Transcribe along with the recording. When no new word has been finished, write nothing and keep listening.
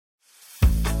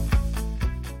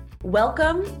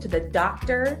Welcome to the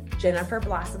Dr. Jennifer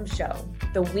Blossom Show,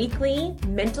 the weekly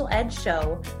mental edge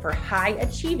show for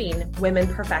high-achieving women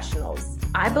professionals.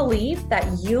 I believe that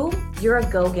you're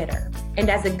a go-getter.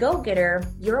 And as a go-getter,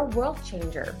 you're a world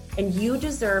changer, and you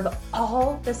deserve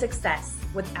all the success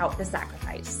without the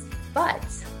sacrifice. But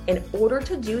in order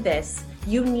to do this,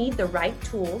 you need the right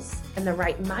tools and the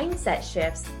right mindset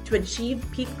shifts to achieve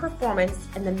peak performance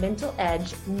and the mental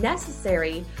edge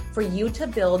necessary for you to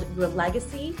build your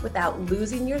legacy without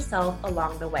losing yourself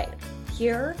along the way.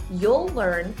 Here, you'll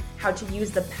learn how to use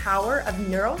the power of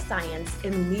neuroscience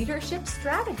in leadership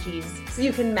strategies so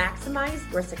you can maximize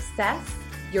your success,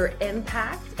 your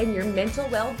impact, and your mental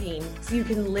well-being so you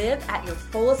can live at your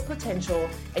fullest potential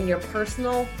in your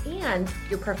personal and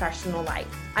your professional life.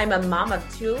 I'm a mom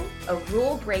of two, a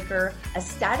rule breaker, a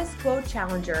status quo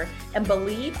challenger, and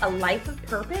believe a life of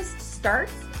purpose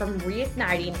starts from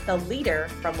reigniting the leader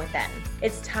from within.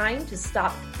 It's time to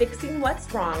stop fixing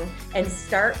what's wrong and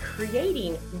start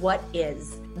creating what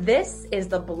is. This is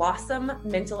the Blossom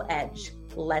Mental Edge.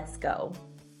 Let's go.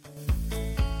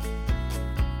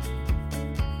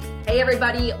 Hey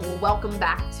everybody, welcome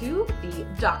back to the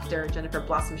Dr. Jennifer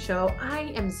Blossom Show.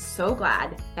 I am so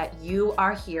glad that you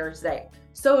are here today.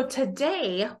 So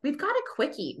today we've got a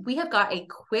quickie. We have got a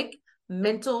quick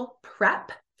mental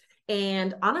prep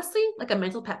and honestly like a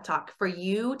mental pep talk for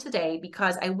you today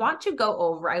because I want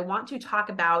to talk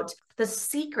about the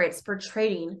secrets for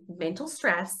trading mental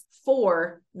stress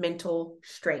for mental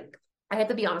strength. I have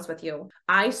to be honest with you.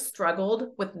 I struggled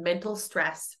with mental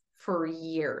stress for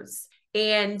years.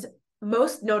 And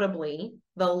most notably,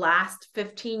 the last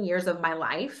 15 years of my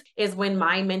life is when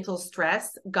my mental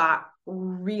stress got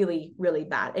really, really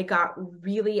bad. It got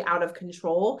really out of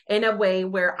control in a way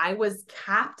where I was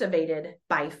captivated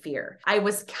by fear. I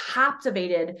was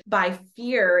captivated by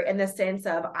fear in the sense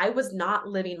of I was not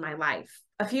living my life.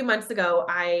 A few months ago,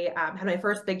 I had my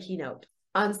first big keynote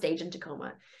on stage in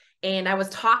Tacoma. And I was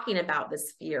talking about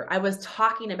this fear. I was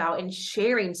talking about and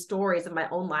sharing stories of my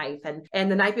own life.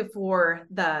 And the night before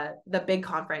the big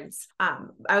conference, I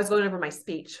was going over my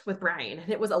speech with Brian, and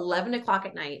it was 11 o'clock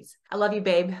at night. I love you,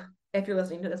 babe, if you're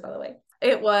listening to this, by the way.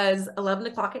 It was 11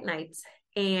 o'clock at night.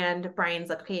 And Brian's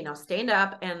like, okay, now stand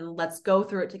up and let's go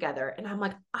through it together. And I'm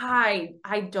like, I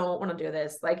don't want to do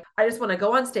this. Like, I just want to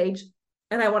go on stage.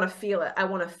 And I want to feel it. I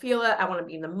want to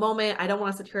be in the moment. I don't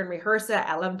want to sit here and rehearse it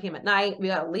at 11 p.m. at night. We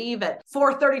got to leave at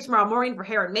 4:30 tomorrow morning for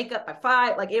hair and makeup by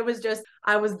 5. Like it was just,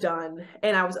 I was done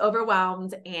and I was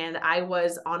overwhelmed. And I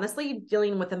was honestly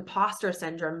dealing with imposter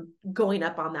syndrome going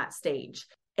up on that stage.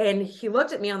 And he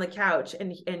looked at me on the couch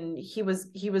and he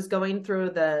was going through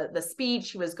the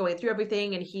speech. He was going through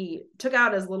everything. And he took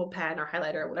out his little pen or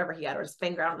highlighter or whatever he had, or his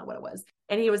finger. I don't know what it was.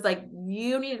 And he was like,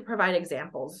 you need to provide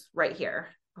examples right here.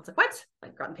 I was like, what?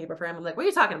 Like, grabbing paper for him. I'm like, what are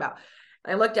you talking about?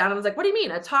 And I looked down and I was like, what do you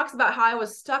mean? It talks about how I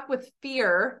was stuck with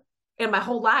fear in my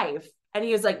whole life. And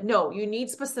he was like, no, you need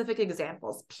specific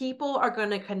examples. People are going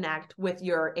to connect with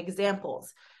your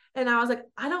examples. And I was like,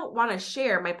 I don't want to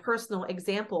share my personal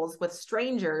examples with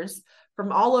strangers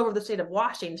from all over the state of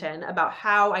Washington about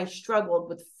how I struggled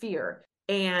with fear.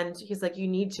 And he's like, you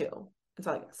need to. And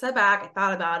so I sat back, I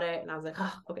thought about it, and I was like,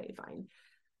 oh, okay, fine.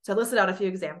 So I listed out a few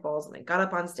examples and I got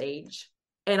up on stage.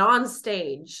 And on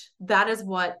stage, that is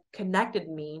what connected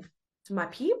me to my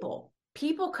people.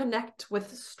 People connect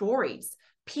with stories.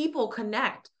 People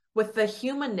connect with the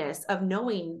humanness of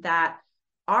knowing that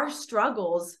our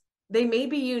struggles, they may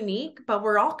be unique, but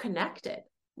we're all connected.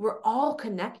 We're all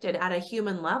connected at a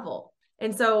human level.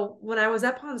 And so when I was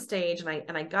up on stage and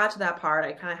I got to that part,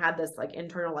 I kind of had this like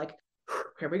internal, like,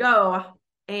 here we go.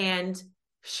 And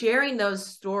sharing those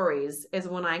stories is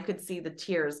when I could see the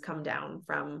tears come down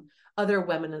from other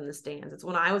women in the stands. It's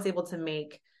when I was able to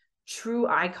make true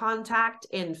eye contact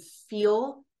and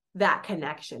feel that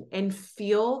connection and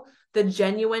feel the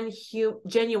genuine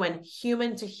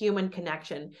human to human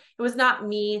connection. It was not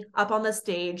me up on the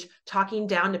stage talking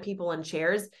down to people in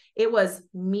chairs. It was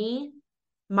me,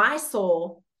 my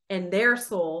soul, and their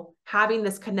soul having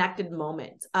this connected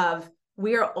moment of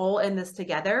we are all in this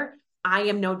together. I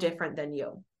am no different than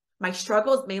you. My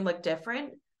struggles may look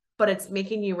different, but it's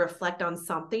making you reflect on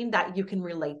something that you can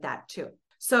relate that to.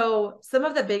 So some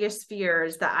of the biggest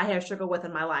fears that I have struggled with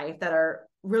in my life that are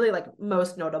really like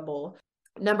most notable.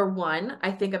 Number one,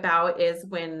 I think about is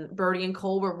when Birdie and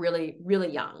Cole were really,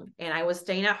 really young and I was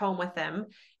staying at home with them.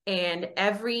 And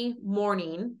every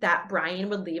morning that Brian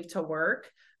would leave to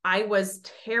work, I was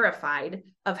terrified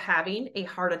of having a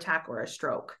heart attack or a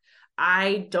stroke.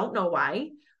 I don't know why.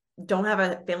 don't have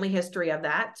a family history of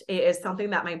that. It is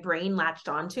something that my brain latched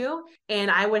onto.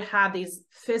 And I would have these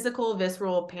physical,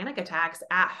 visceral panic attacks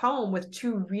at home with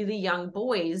two really young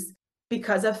boys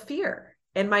because of fear.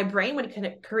 And my brain would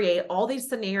create all these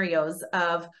scenarios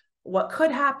of what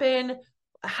could happen.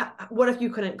 What if you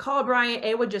couldn't call Brian?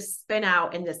 It would just spin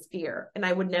out in this fear. And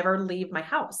I would never leave my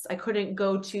house. I couldn't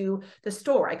go to the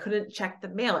store. I couldn't check the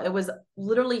mail. It was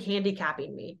literally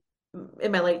handicapping me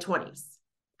in my late 20s.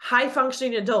 High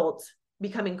functioning adult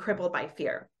becoming crippled by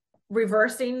fear.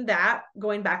 Reversing that,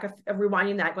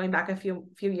 rewinding that, going back a few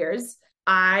years,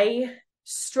 I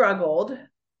struggled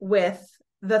with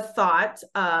the thought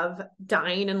of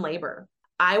dying in labor.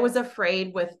 I was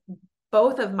afraid with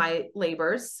both of my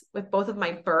labors, with both of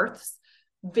my births,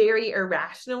 very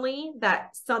irrationally,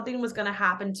 that something was going to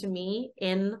happen to me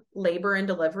in labor and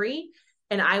delivery,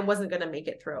 and I wasn't going to make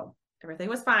it through. Everything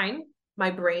was fine. My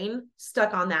brain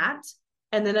stuck on that.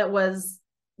 And then it was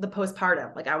the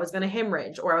postpartum, like I was going to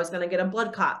hemorrhage, or I was going to get a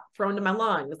blood clot thrown to my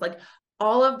lungs. Like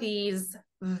all of these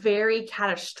very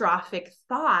catastrophic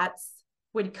thoughts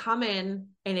would come in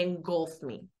and engulf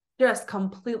me, just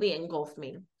completely engulf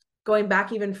me. Going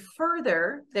back even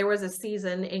further, there was a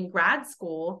season in grad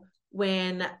school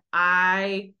when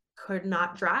I could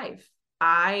not drive.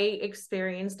 I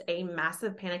experienced a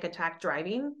massive panic attack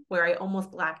driving where I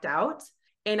almost blacked out.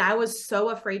 And I was so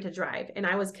afraid to drive. And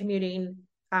I was commuting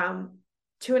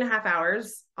 2.5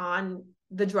 hours on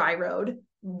the dry road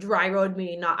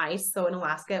meaning not ice. So in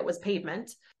Alaska, it was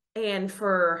pavement. And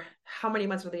for how many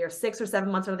months of the year? 6 or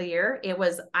 7 months of the year, it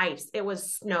was ice. It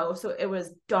was snow. So it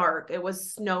was dark. It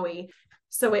was snowy.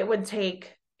 So it would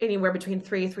take anywhere between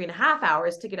 3.5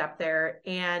 hours to get up there.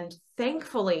 And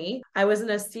thankfully, I was in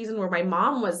a season where my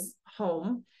mom was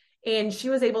home and she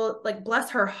was able, like,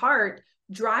 bless her heart,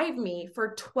 drive me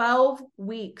for 12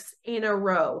 weeks in a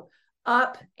row,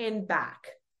 up and back,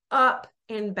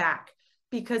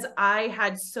 because I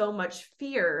had so much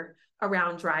fear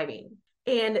around driving.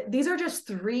 And these are just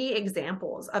 3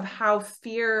 examples of how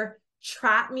fear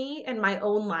trapped me in my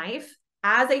own life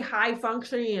as a high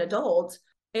functioning adult.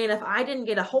 And if I didn't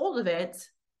get a hold of it,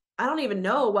 I don't even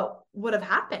know what would have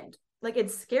happened. Like,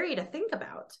 it's scary to think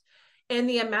about. And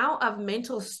the amount of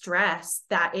mental stress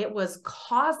that it was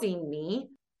causing me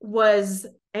was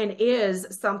and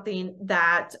is something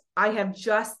that I have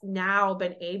just now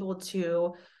been able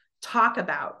to talk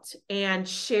about and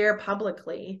share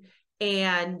publicly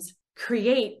and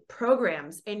create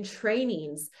programs and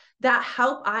trainings that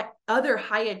help other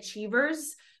high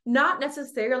achievers, not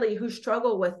necessarily who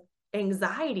struggle with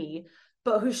anxiety,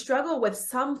 but who struggle with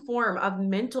some form of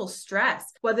mental stress,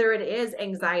 whether it is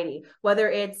anxiety, whether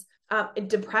it's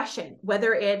depression,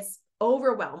 whether it's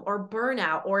overwhelm or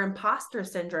burnout or imposter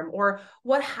syndrome or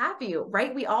what have you,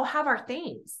 right? We all have our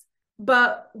things,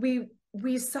 but we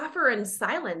suffer in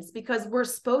silence because we're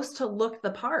supposed to look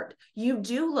the part. You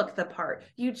do look the part.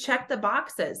 You check the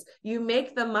boxes. You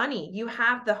make the money. You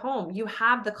have the home. You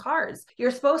have the cars. You're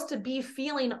supposed to be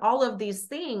feeling all of these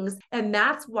things. And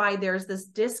that's why there's this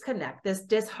disconnect, this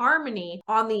disharmony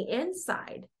on the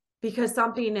inside, because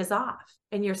something is off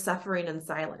and you're suffering in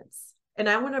silence. And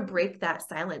I want to break that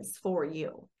silence for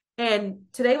you. And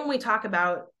today, when we talk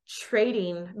about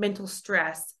trading mental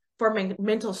stress for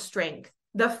mental strength,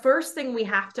 the first thing we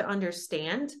have to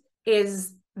understand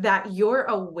is that your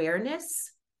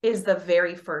awareness is the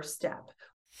very first step.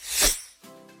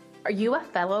 Are you a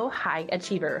fellow high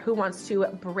achiever who wants to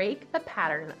break the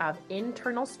pattern of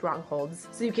internal strongholds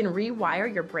so you can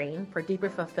rewire your brain for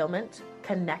deeper fulfillment,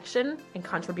 connection, and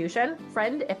contribution?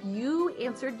 Friend, if you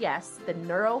answered yes, then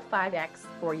Neuro 5X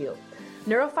for you.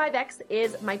 Neuro 5X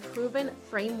is my proven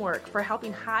framework for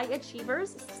helping high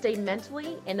achievers stay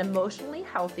mentally and emotionally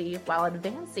healthy while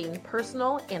advancing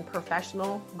personal and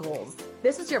professional goals.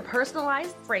 This is your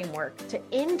personalized framework to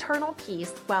internal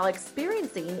peace while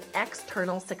experiencing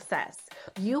external success.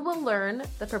 You will learn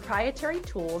the proprietary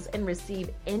tools and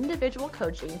receive individual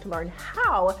coaching to learn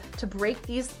how to break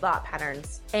these thought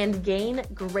patterns and gain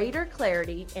greater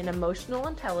clarity and emotional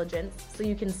intelligence so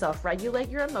you can self-regulate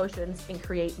your emotions and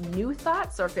create new thought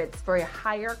circuits for a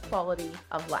higher quality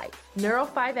of life. Neuro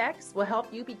 5X will help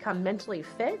you become mentally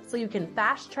fit so you can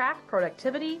fast-track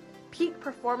productivity, peak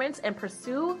performance, and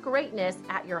pursue greatness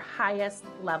at your highest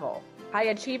level. High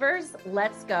achievers,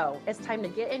 let's go. It's time to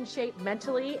get in shape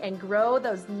mentally and grow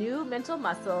those new mental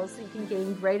muscles so you can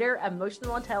gain greater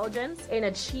emotional intelligence and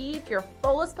achieve your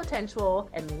fullest potential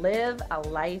and live a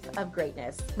life of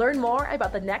greatness. Learn more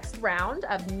about the next round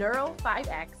of Neuro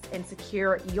 5X and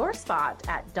secure your spot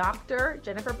at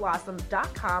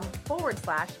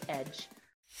drjenniferblossom.com/edge.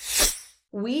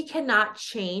 We cannot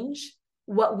change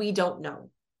what we don't know.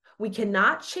 We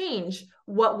cannot change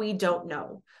what we don't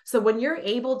know. So when you're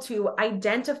able to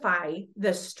identify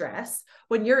the stress,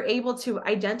 when you're able to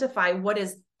identify what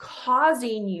is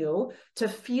causing you to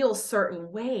feel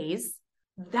certain ways,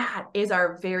 that is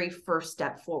our very first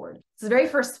step forward. It's the very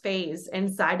first phase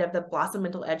inside of the Blossom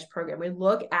Mental Edge program. We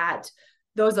look at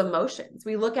those emotions.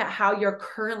 We look at how you're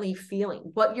currently feeling,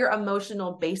 what your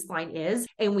emotional baseline is,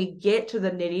 and we get to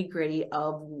the nitty-gritty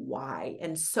of why.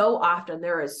 And so often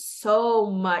there is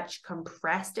so much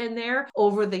compressed in there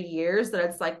over the years that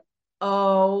it's like,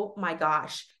 oh my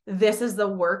gosh, this is the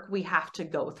work we have to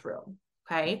go through.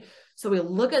 Okay. So we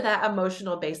look at that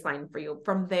emotional baseline for you.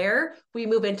 From there, we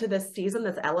move into this season,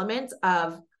 this element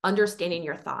of understanding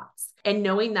your thoughts and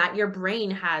knowing that your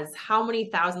brain has how many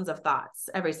thousands of thoughts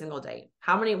every single day.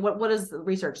 How many, what does the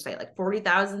research say? Like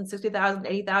 40,000, 60,000,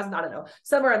 80,000, I don't know,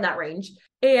 somewhere in that range.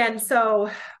 And so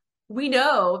we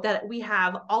know that we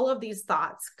have all of these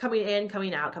thoughts coming in,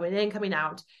 coming out, coming in, coming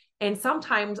out. And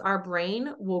sometimes our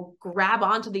brain will grab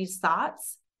onto these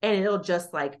thoughts and it'll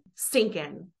just like sink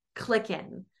in, click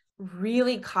in,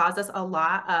 really cause us a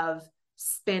lot of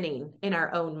spinning in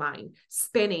our own mind,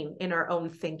 spinning in our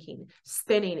own thinking,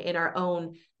 spinning in our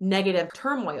own negative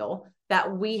turmoil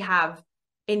that we have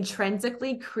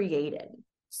intrinsically created.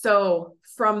 So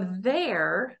from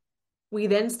there, we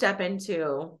then step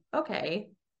into, okay,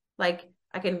 like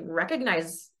I can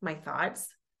recognize my thoughts.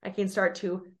 I can start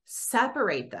to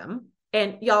separate them.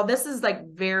 And y'all, this is like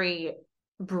very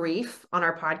brief on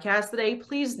our podcast today.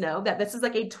 Please know that this is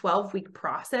like a 12-week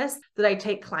process that I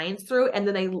take clients through and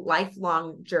then a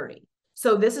lifelong journey.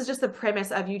 So this is just the premise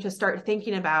of you to start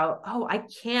thinking about, oh, I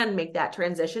can make that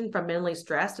transition from mentally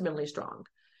stressed to mentally strong.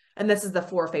 And this is the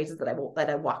 4 phases that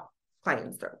I walk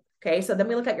clients through. Okay. So then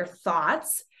we look at your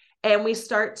thoughts and we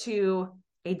start to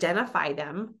identify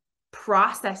them,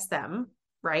 process them,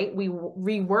 right? We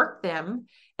rework them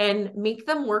and make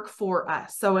them work for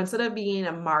us. So instead of being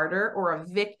a martyr or a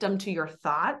victim to your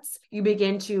thoughts, you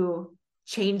begin to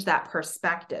change that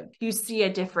perspective. You see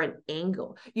a different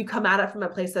angle. You come at it from a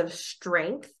place of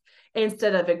strength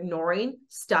instead of ignoring,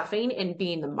 stuffing, and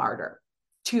being the martyr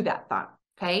to that thought.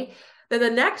 Okay. Then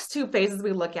the next 2 phases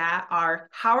we look at are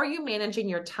how are you managing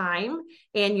your time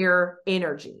and your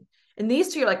energy? And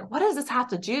these 2 are like, what does this have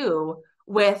to do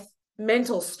with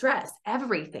mental stress?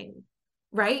 Everything,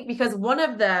 right? Because one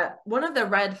of the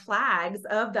red flags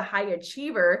of the high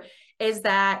achiever is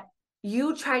that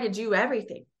you try to do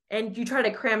everything and you try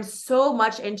to cram so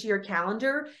much into your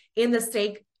calendar in the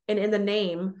sake and in the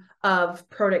name of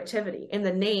productivity, in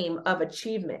the name of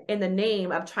achievement, in the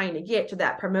name of trying to get to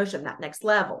that promotion, that next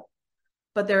level.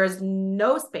 But there is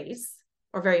no space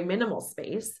or very minimal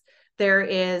space. There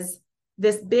is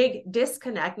this big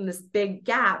disconnect and this big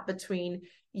gap between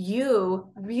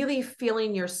you really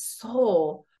feeling your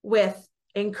soul with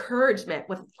encouragement,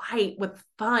 with light, with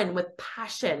fun, with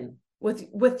passion,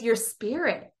 with your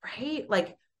spirit, right?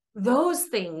 Like those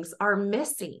things are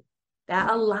missing, that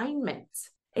alignment.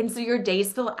 And so your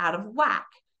days feel out of whack.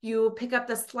 You pick up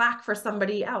the slack for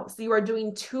somebody else. You are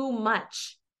doing too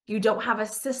much. You don't have a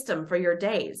system for your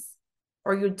days,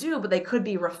 or you do, but they could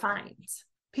be refined.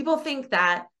 People think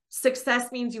that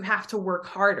success means you have to work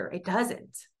harder. It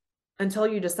doesn't, until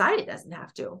you decide it doesn't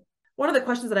have to. One of the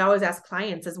questions that I always ask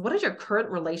clients is, what is your current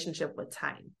relationship with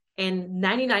time? And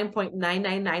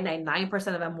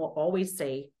 99.99999% of them will always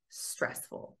say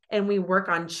stressful. And we work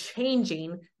on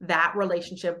changing that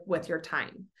relationship with your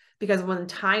time. Because when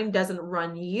time doesn't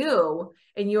run you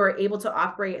and you are able to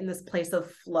operate in this place of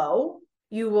flow,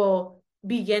 you will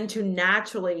begin to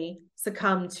naturally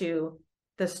succumb to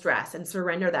the stress and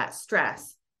surrender that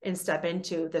stress and step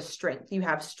into the strength. You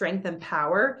have strength and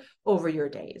power over your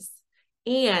days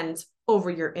and over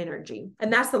your energy.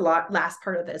 And that's the last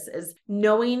part of this is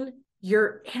knowing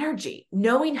your energy,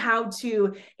 knowing how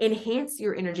to enhance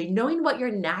your energy, knowing what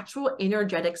your natural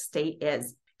energetic state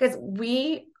is. Because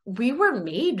we were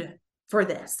made for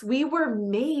this. We were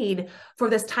made for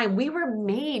this time. We were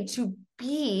made to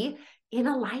be in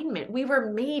alignment. We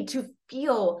were made to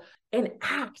feel and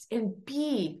act and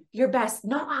be your best,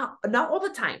 not all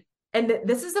the time. And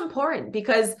this is important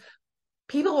because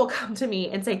people will come to me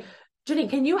and say, Jenny,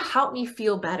 can you help me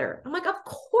feel better? I'm like, of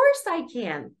course I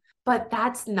can, but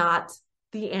that's not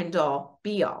the end all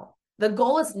be all. The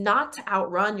goal is not to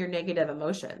outrun your negative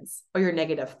emotions or your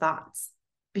negative thoughts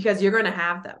because you're going to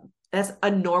have them. That's a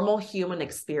normal human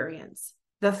experience.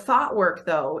 The thought work,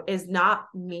 though, is not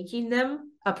making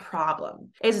them a problem,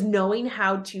 is knowing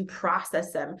how to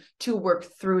process them, to work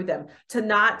through them, to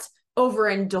not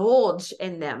overindulge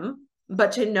in them,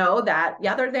 but to know that,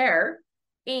 yeah, they're there.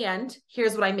 And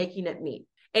here's what I'm making it mean.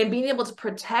 and being able to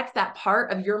protect that part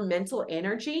of your mental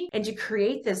energy and to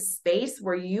create this space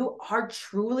where you are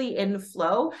truly in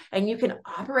flow and you can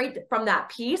operate from that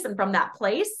peace and from that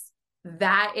place,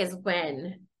 that is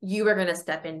when you are going to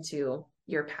step into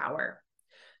your power.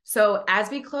 So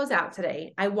as we close out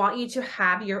today, I want you to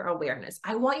have your awareness.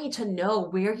 I want you to know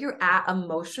where you're at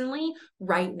emotionally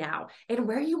right now and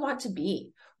where you want to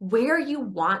be. Where you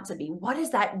want to be. What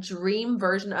is that dream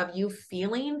version of you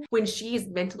feeling when she's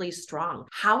mentally strong?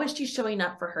 How is she showing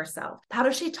up for herself? How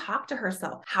does she talk to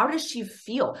herself? How does she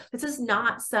feel? This is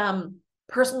not some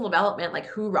personal development like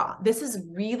hoorah. This is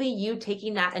really you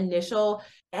taking that initial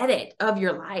edit of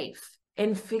your life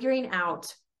and figuring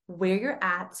out where you're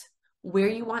at, where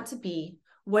you want to be,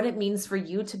 what it means for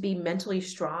you to be mentally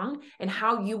strong, and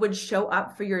how you would show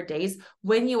up for your days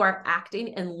when you are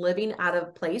acting and living out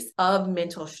of place of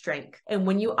mental strength. And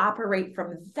when you operate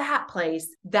from that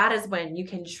place, that is when you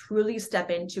can truly step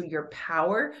into your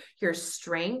power, your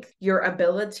strength, your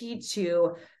ability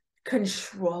to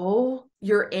control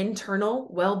your internal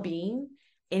well-being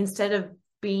instead of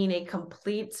being a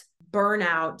complete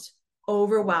burnout,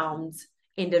 overwhelmed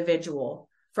individual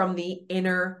from the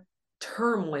inner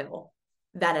turmoil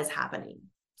that is happening.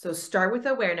 So start with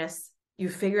awareness. You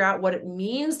figure out what it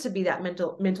means to be that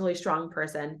mentally strong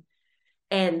person.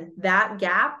 And that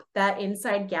gap, that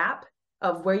inside gap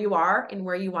of where you are and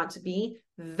where you want to be,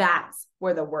 that's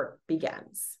where the work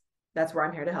begins. That's where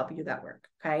I'm here to help you do that work.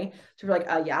 Okay. So you're like,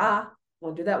 yeah,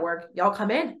 we'll do that work. Y'all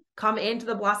come into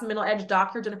the Blossom Mental Edge,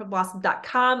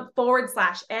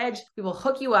 drjenniferblossom.com/edge. We will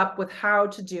hook you up with how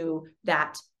to do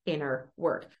that inner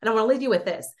work. And I want to leave you with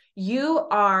this. You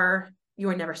are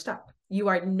never stuck. You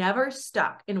are never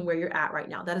stuck in where you're at right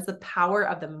now. That is the power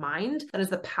of the mind. That is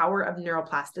the power of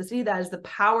neuroplasticity. That is the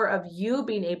power of you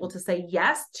being able to say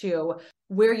yes to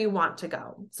where you want to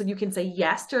go. So you can say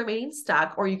yes to remaining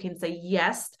stuck, or you can say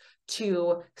yes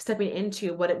to stepping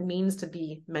into what it means to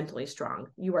be mentally strong.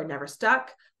 You are never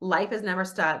stuck. Life is never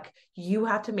stuck. You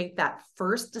have to make that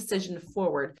first decision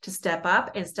forward to step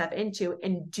up and step into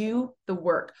and do the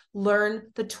work, learn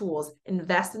the tools,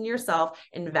 invest in yourself,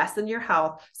 invest in your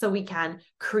health so we can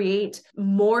create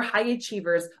more high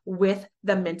achievers with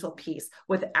the mental peace,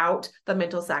 without the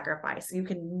mental sacrifice. You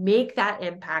can make that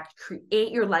impact,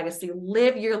 create your legacy,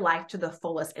 live your life to the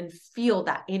fullest, and feel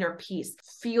that inner peace,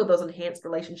 feel those enhanced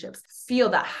relationships, feel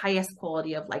that highest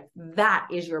quality of life. That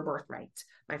is your birthright,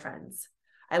 my friends.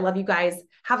 I love you guys.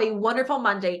 Have a wonderful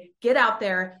Monday. Get out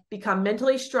there, become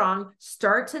mentally strong,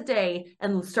 start today,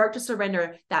 and start to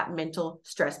surrender that mental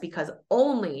stress, because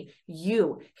only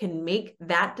you can make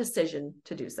that decision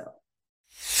to do so.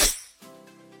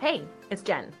 Hey, it's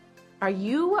Jen. Are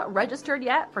you registered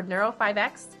yet for Neuro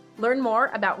 5X? Learn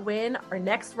more about when our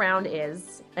next round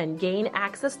is and gain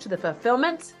access to the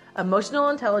fulfillment, emotional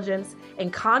intelligence,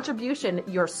 and contribution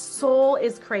your soul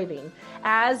is craving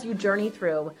as you journey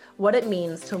through what it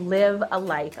means to live a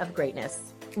life of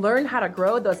greatness. Learn how to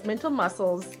grow those mental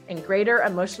muscles and greater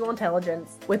emotional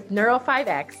intelligence with Neuro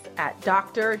 5X at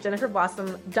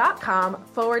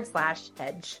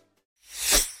drjenniferblossom.com/edge.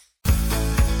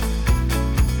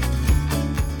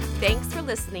 Thanks for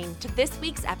listening to this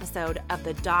week's episode of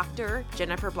the Dr.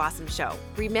 Jennifer Blossom Show.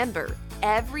 Remember,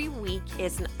 every week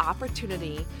is an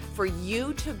opportunity for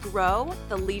you to grow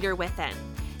the leader within,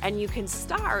 and you can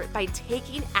start by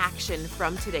taking action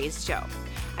from today's show.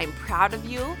 I'm proud of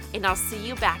you, and I'll see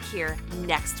you back here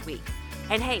next week.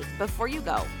 And hey, before you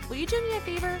go, will you do me a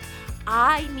favor?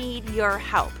 I need your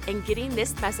help in getting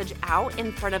this message out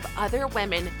in front of other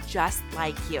women just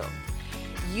like you.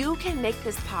 You can make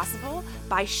this possible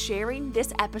by sharing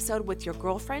this episode with your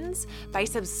girlfriends, by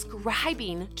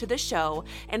subscribing to the show,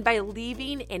 and by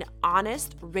leaving an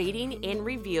honest rating and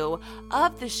review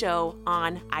of the show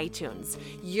on iTunes.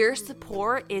 Your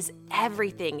support is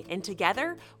everything, and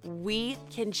together we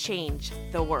can change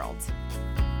the world.